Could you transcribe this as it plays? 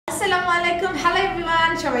আসসালামু আলাইকুম hello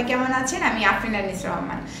everyone সবাই কেমন আছেন আমি আফরিন আর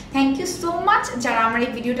Rahman thank you so much যারা আমার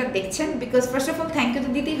এই ভিডিওটা দেখছেন because first of all thank you তো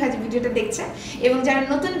দিতেই হয় যে ভিডিওটা দেখছেন এবং যারা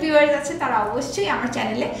নতুন ভিউয়ার্স আছে তারা অবশ্যই আমার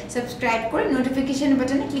চ্যানেলে সাবস্ক্রাইব করে নোটিফিকেশন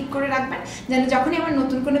বাটনে ক্লিক করে রাখবেন যেন যখনই আমার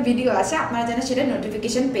নতুন কোনো ভিডিও আসে আপনারা যেন সেটা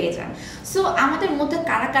নোটিফিকেশন পেয়ে যান সো আমাদের মধ্যে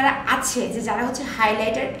কারা কারা আছে যে যারা হচ্ছে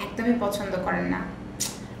হাইলাইটার একদমই পছন্দ করেন না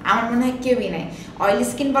আমার মনে হয় কেউই নাই অয়েলি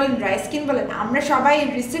স্কিন বলেন ড্রাই স্কিন বলেন আমরা সবাই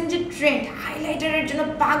রিসেন্ট যে ট্রেন্ড হাইলাইটারের জন্য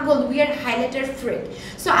পাগল we are highlighter freak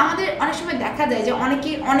so আমাদের অনেক সময় দেখা যায় যে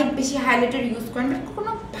অনেকেই অনেক বেশি হাইলাইটার ইউজ করেন বাট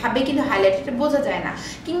কোনোভাবে কিন্তু হাইলাইটারটা বোঝা যায় না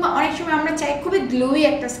কিংবা অনেক সময় আমরা চাই খুবই গ্লোই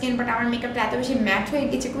একটা স্কিন বাট আমার মেকআপটা এত বেশি ম্যাট হয়ে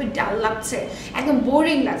গেছে খুবই ডাল লাগছে একদম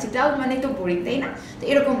বোরিং লাগছে ডাল মানে তো বোরিং তাই না তো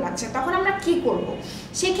এরকম লাগছে তখন আমরা কি করব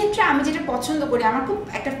সেক্ষেত্রে আমি যেটা পছন্দ করি আমার খুব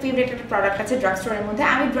একটা ফেভারিট একটা প্রোডাক্ট আছে ড্রাগ স্টোরের মধ্যে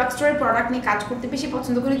আমি ড্রাগ স্টোরের প্রোডাক্ট নিয়ে কাজ করতে বেশি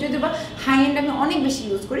পছন্দ করি যদি বা হাই এন্ড আমি অনেক বেশি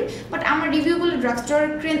ইউজ করি বাট আমার রিভিউগুলো ড্রাগ স্টোর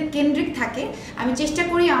কেন্দ্রিক থাকে আমি চেষ্টা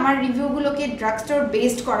করি আমার রিভিউগুলোকে ড্রাগ স্টোর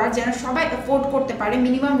বেসড করার যেন সবাই অ্যাফোর্ড করতে পারে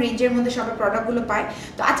মিনিমাম রেঞ্জের মধ্যে সবাই প্রোডাক্টগুলো পায়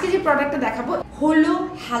তো আজকে যে প্রোডাক্টটা দেখাবো হলো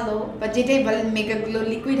হ্যালো বা যেটাই বলেন মেগাগ্লো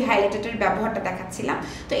লিকুইড হাইলাইটারের ব্যবহারটা দেখাচ্ছিলাম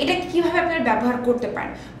তো এটা কীভাবে আপনারা ব্যবহার করতে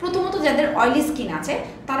পারেন প্রথমত যাদের অয়েলি স্কিন আছে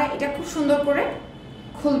তারা এটা খুব সুন্দর করে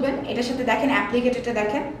খুলবেন এটার সাথে দেখেন অ্যাপ্লিকেটরটা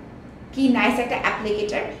দেখেন কি নাইস একটা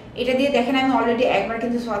অ্যাপ্লিকেটর এটা দিয়ে দেখেন আমি অলরেডি একবার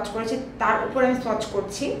কিন্তু সোয়াচ করেছি তার উপর আমি সোয়াচ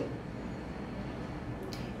করছি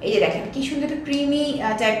এই যে দেখেন কি সুন্দর একটা ক্রিমি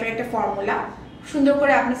টাইপের একটা ফর্মুলা সুন্দর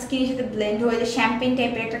করে আপনার স্কিনের সাথে ব্লেন্ড হয়ে যায় শ্যাম্পেন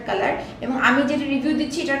টাইপের একটা কালার এবং আমি যেটা রিভিউ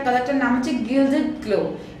দিচ্ছি এটার কালারটার নাম হচ্ছে গিল্ডেড গ্লো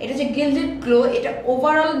এটা হচ্ছে গিল্ডেড গ্লো এটা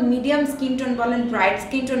ওভারঅল মিডিয়াম স্কিন টোন বলেন ব্রাইট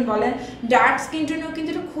স্কিন টোন বলেন ডার্ক স্কিন টোনেও কিন্তু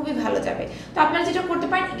এটা খুবই ভালো যাবে তো আপনারা যেটা করতে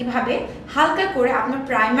পারেন এইভাবে হালকা করে আপনার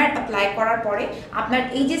প্রাইমার অ্যাপ্লাই করার পরে আপনার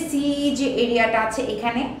এই যে সি যে এরিয়াটা আছে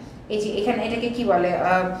এখানে এই যে এখানে এটাকে কি বলে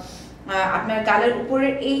আপনার গালের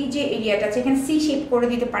উপরের এই যে এরিয়াটা আছে এখানে সি শেপ করে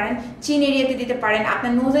দিতে পারেন চিন এরিয়াতে দিতে পারেন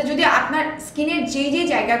আপনার নোজে যদি আপনার স্কিনের যে যে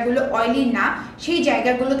জায়গাগুলো অয়েলি না সেই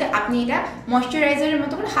জায়গাগুলোতে আপনি এটা ময়শ্চারাইজারের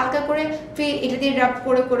মতো করে হালকা করে এটা দিয়ে রাব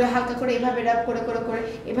করে করে হালকা করে এভাবে রাব করে করে করে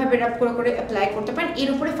এভাবে রাব করে করে অ্যাপ্লাই করতে পারেন এর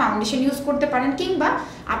উপরে ফাউন্ডেশন ইউজ করতে পারেন কিংবা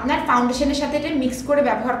আপনার ফাউন্ডেশনের সাথে এটা মিক্স করে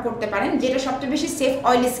ব্যবহার করতে পারেন যেটা সবচেয়ে বেশি সেফ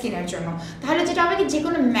অয়েলি স্কিনের জন্য তাহলে যেটা হবে কি যে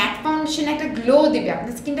কোনো ম্যাট ফাউন্ডেশনে একটা গ্লো দেবে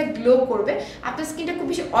আপনার স্কিনটা গ্লো করবে আপনার স্কিনটা খুব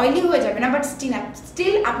বেশি অয়েলি হয়ে যাবে না বাট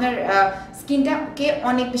স্টিল আপনার স্কিনটাকে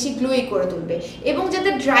অনেক বেশি গ্লোই করে তুলবে এবং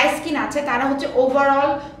যাদের ড্রাই স্কিন আছে তারা হচ্ছে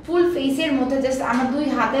ওভারঅল ফুল ফেসের মধ্যে জাস্ট আমার দুই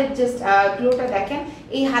হাতের জাস্ট গ্লোটা দেখেন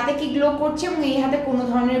এই হাতে কি গ্লো করছে এবং এই হাতে কোনো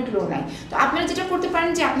ধরনের গ্লো নাই তো আপনারা যেটা করতে পারেন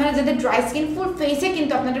যে আপনারা যাদের ড্রাই স্কিন ফুল ফেসে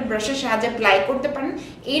কিন্তু আপনারা ব্রাশের সাহায্যে অ্যাপ্লাই করতে পারেন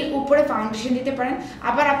এর উপরে ফাউন্ডেশন দিতে পারেন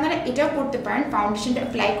আবার আপনারা এটাও করতে পারেন ফাউন্ডেশনটা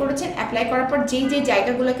অ্যাপ্লাই করেছেন অ্যাপ্লাই করার পর যেই যেই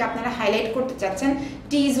জায়গাগুলোকে আপনারা হাইলাইট করতে চাচ্ছেন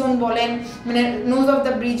টি জোন বলেন মানে নোজ অফ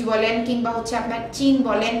দ্য ব্রিজ বলেন কিংবা হচ্ছে আপনার চিন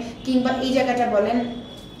বলেন কিংবা এই জায়গাটা বলেন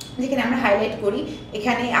যেখানে আমরা হাইলাইট করি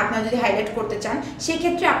এখানে আপনারা যদি হাইলাইট করতে চান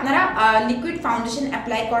সেক্ষেত্রে আপনারা লিকুইড ফাউন্ডেশন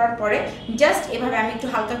অ্যাপ্লাই করার পরে জাস্ট এভাবে আমি একটু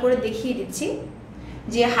হালকা করে দেখিয়ে দিচ্ছি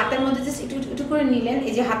যে হাতের মধ্যে জাস্ট একটু একটু করে নিলেন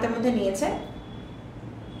এই যে হাতের মধ্যে নিয়েছে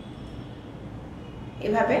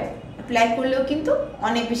এভাবে অ্যাপ্লাই করলেও কিন্তু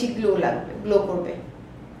অনেক বেশি গ্লো করবে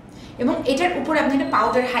এবং এটার উপরে আপনি একটা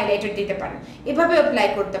পাউডার হাইলাইটার দিতে পারেন এভাবে অ্যাপ্লাই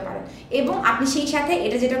করতে পারেন এবং আপনি সেই সাথে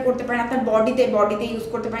এটা যেটা করতে পারেন আপনার বডিতে ইউজ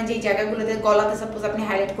করতে পারেন যেই জায়গাগুলোতে গলাতে সাপোজ আপনি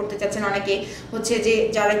হাইলাইট করতে চাচ্ছেন অনেকে হচ্ছে যে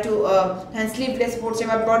যারা একটু স্লিভলেস পড়ছে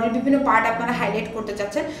বা বডির বিভিন্ন পার্ট আপনারা হাইলাইট করতে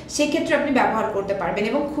চাচ্ছেন সেক্ষেত্রে আপনি ব্যবহার করতে পারবেন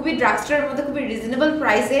এবং খুবই ড্রাগ স্টোরের মধ্যে খুবই রিজনেবল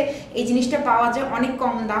প্রাইসে এই জিনিসটা পাওয়া যায় অনেক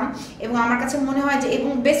কম দাম এবং আমার কাছে মনে হয় যে এবং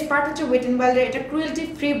বেস্ট পার্ট হচ্ছে ওয়েট এন্ড ওয়াইল্ডের এটা ক্রুয়েলটি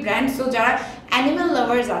ফ্রি ব্র্যান্ড সো যারা অ্যানিম্যাল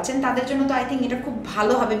লাভার্স আছেন তাদের জন্য তো আই থিঙ্ক এটা খুব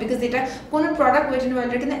ভালো হবে বিকজ এটা কোনো প্রোডাক্ট ওয়েট এন্ড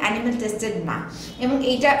ওয়াইল্ডের কিন্তু অ্যানিম্যাল টেস্টেড না এবং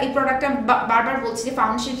এই প্রোডাক্টটা বারবার বলছি যে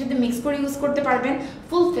ফাউন্ডেশনের সাথে মিক্স করে ইউজ করতে পারবেন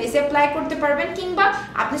ফুল ফেসে অ্যাপ্লাই করতে পারবেন কিংবা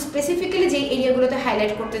আপনি স্পেসিফিক্যালি যেই এরিয়াগুলোতে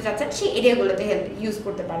হাইলাইট করতে চাচ্ছেন সেই এরিয়াগুলোতে ইউজ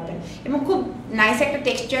করতে পারবেন এবং খুব নাইস একটা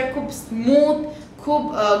টেক্সচার খুব স্মুথ খুব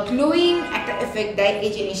গ্লোয়িং একটা এফেক্ট দেয়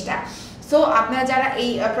এই জিনিসটা সো আপনারা যারা এই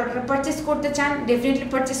প্রোডাক্টটা পারচেস করতে চান ডেফিনেটলি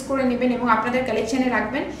পারচেস করে নেবেন এবং আপনাদের কালেকশানে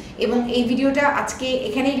রাখবেন এবং এই ভিডিওটা আজকে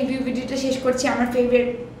এখানেই রিভিউ ভিডিওটা শেষ করছি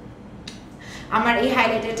আমার এই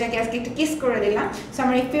হাইলাইটারটাকে আজকে একটু কিস করে দিলাম সো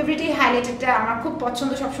আমার এই ফেভারিট এই হাইলাইটারটা আমার খুব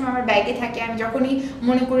পছন্দ সবসময় আমার ব্যাগে থাকে আমি যখনই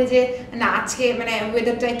মনে করি যে না আজকে মানে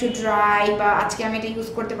ওয়েদারটা একটু ড্রাই বা আজকে আমি এটা ইউজ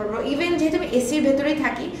করতে পারবো ইভেন যেহেতু আমি এসির ভেতরেই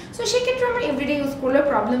থাকি সো সেক্ষেত্রে আমার এভরিডে ইউজ করলেও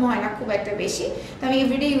প্রবলেম হয় না খুব একটা বেশি তো আমি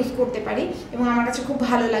এভরিডে ইউজ করতে পারি এবং আমার কাছে খুব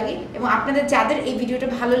ভালো লাগে এবং আপনাদের যাদের এই ভিডিওটা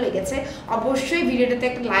ভালো লেগেছে অবশ্যই ভিডিওটাতে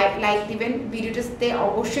একটা লাইক দিবেন ভিডিওটাতে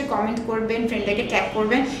অবশ্যই কমেন্ট করবেন ফ্রেন্ডদেরকে ট্যাগ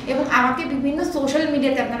করবেন এবং আমাকে বিভিন্ন সোশ্যাল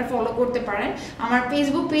মিডিয়াতে আপনারা ফলো করতে পারেন আমার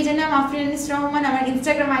ফেসবুক পেজের নাম আফরিন আনিস রহমান, আমার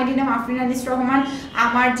ইনস্টাগ্রাম আইডি নাম আফরিন আনিস রহমান,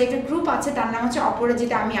 আমার যে একটা গ্রুপ আছে তার নাম হচ্ছে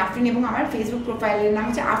অপরাজিতা আমি আফরিন, এবং আমার ফেসবুক প্রোফাইলের নাম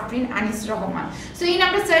হচ্ছে আফরিন আনিস রহমান। সো এই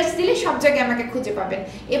নামটা সার্চ দিলে সব জায়গায় আমাকে খুঁজে পাবেন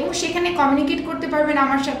এবং সেখানে কমিউনিকেট করতে পারবেন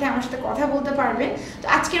আমার সাথে কথা বলতে পারবেন। তো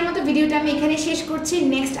আজকের মতো ভিডিওটা আমি এখানে শেষ করছি,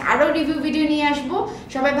 নেক্সট আরও রিভিউ ভিডিও নিয়ে আসবো।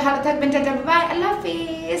 সবাই ভালো থাকবেন, টাটা বাই, আল্লাহ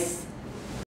হাফেজ।